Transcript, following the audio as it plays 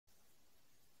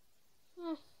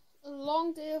a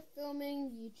long day of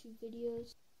filming YouTube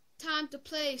videos. Time to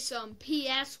play some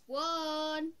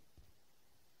PS1.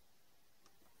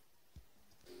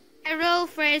 Hello,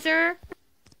 Fraser.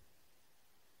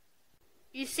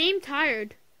 You seem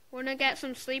tired. Wanna get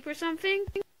some sleep or something?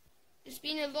 It's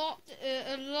been a lot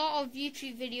of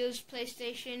YouTube videos,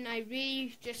 PlayStation. I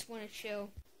really just want to chill.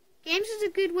 Games is a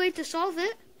good way to solve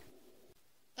it.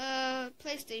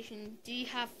 PlayStation, do you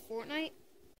have Fortnite?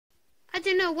 I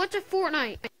don't know, what's a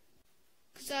Fortnite?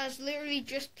 Because I was literally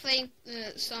just playing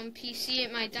some PC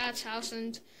at my dad's house,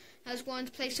 and I was going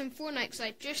to play some Fortnite because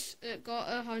I just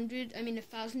got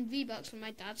 1,000 V-Bucks from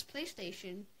my dad's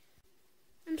PlayStation.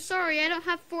 I'm sorry, I don't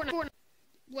have Fortnite.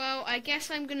 Well, I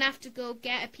guess I'm going to have to go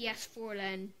get a PS4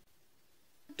 then.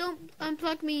 Don't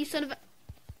unplug me, you son of a...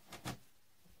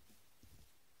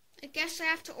 I guess I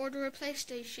have to order a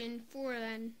PlayStation 4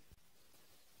 then.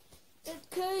 It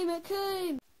came!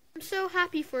 I'm so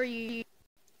happy for you.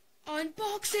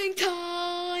 Unboxing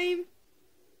time!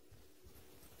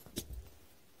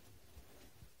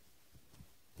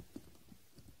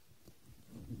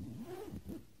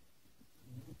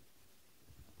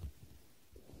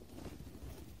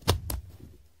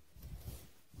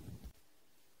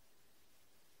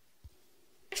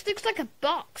 This looks like a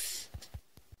box.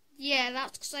 Yeah,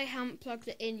 that's because I haven't plugged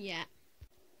it in yet.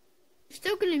 You're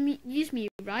still gonna use me,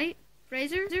 right,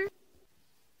 Fraser?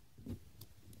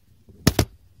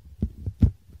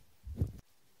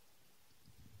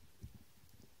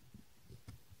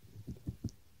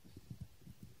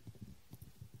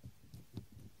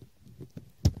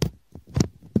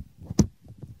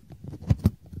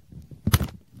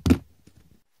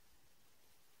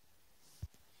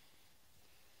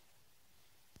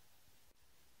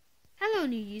 Hello,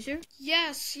 new user.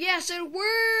 Yes, it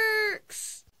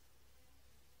works!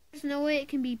 There's no way it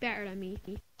can be better than me.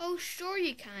 Oh, sure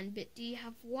you can, but do you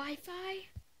have Wi-Fi?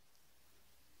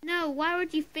 No, why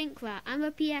would you think that? I'm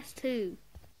a PS2.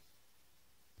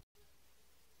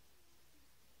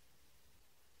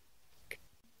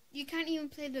 You can't even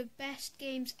play the best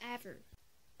games ever.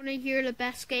 Wanna hear the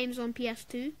best games on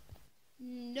PS2?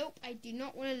 Nope, I do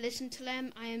not want to listen to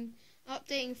them. I am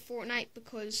updating Fortnite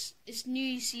because it's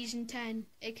new Season 10,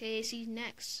 aka Season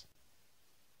X.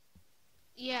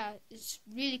 Yeah, it's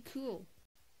really cool.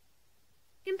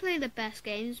 You can play the best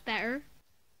games better.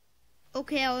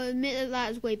 Okay, I'll admit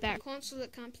that is way better. A console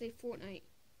that can't play Fortnite.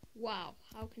 Wow,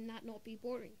 how can that not be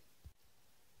boring?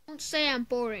 Don't say I'm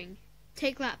boring.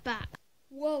 Take that back.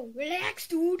 Whoa, relax,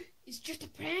 dude. It's just a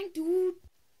prank, dude.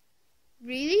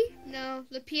 Really? No,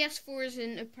 the PS4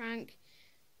 isn't a prank.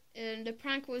 And the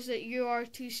prank was that you are a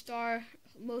 2-star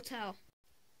motel.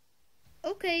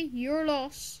 Okay, your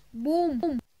loss.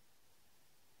 Boom.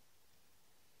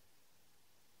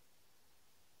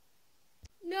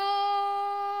 No!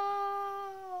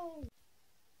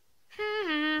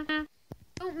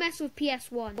 Don't mess with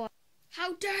PS1.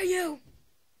 How dare you!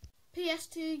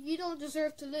 PS2, you don't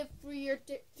deserve to live through your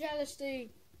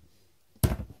jealousy.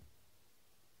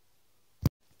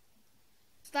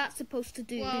 What's that supposed to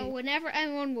do? Well, whenever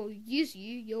anyone will use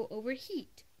you, you'll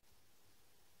overheat.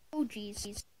 Oh,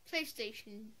 jeez.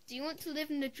 PlayStation, do you want to live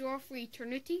in the drawer for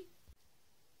eternity?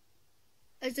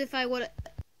 As if I would...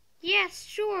 Yes,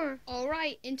 sure.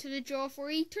 Alright, into the drawer for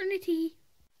eternity.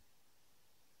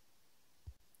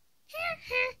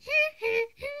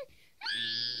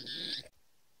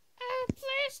 A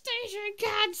PlayStation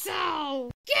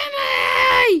console!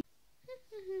 Gimme!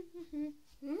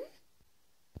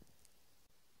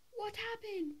 What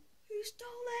happened? Who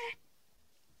stole it?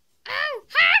 Oh,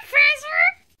 hi, Fraser!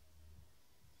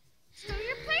 Stole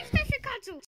your PlayStation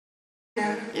console!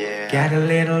 Yeah. Got a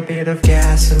little bit of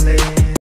gasoline.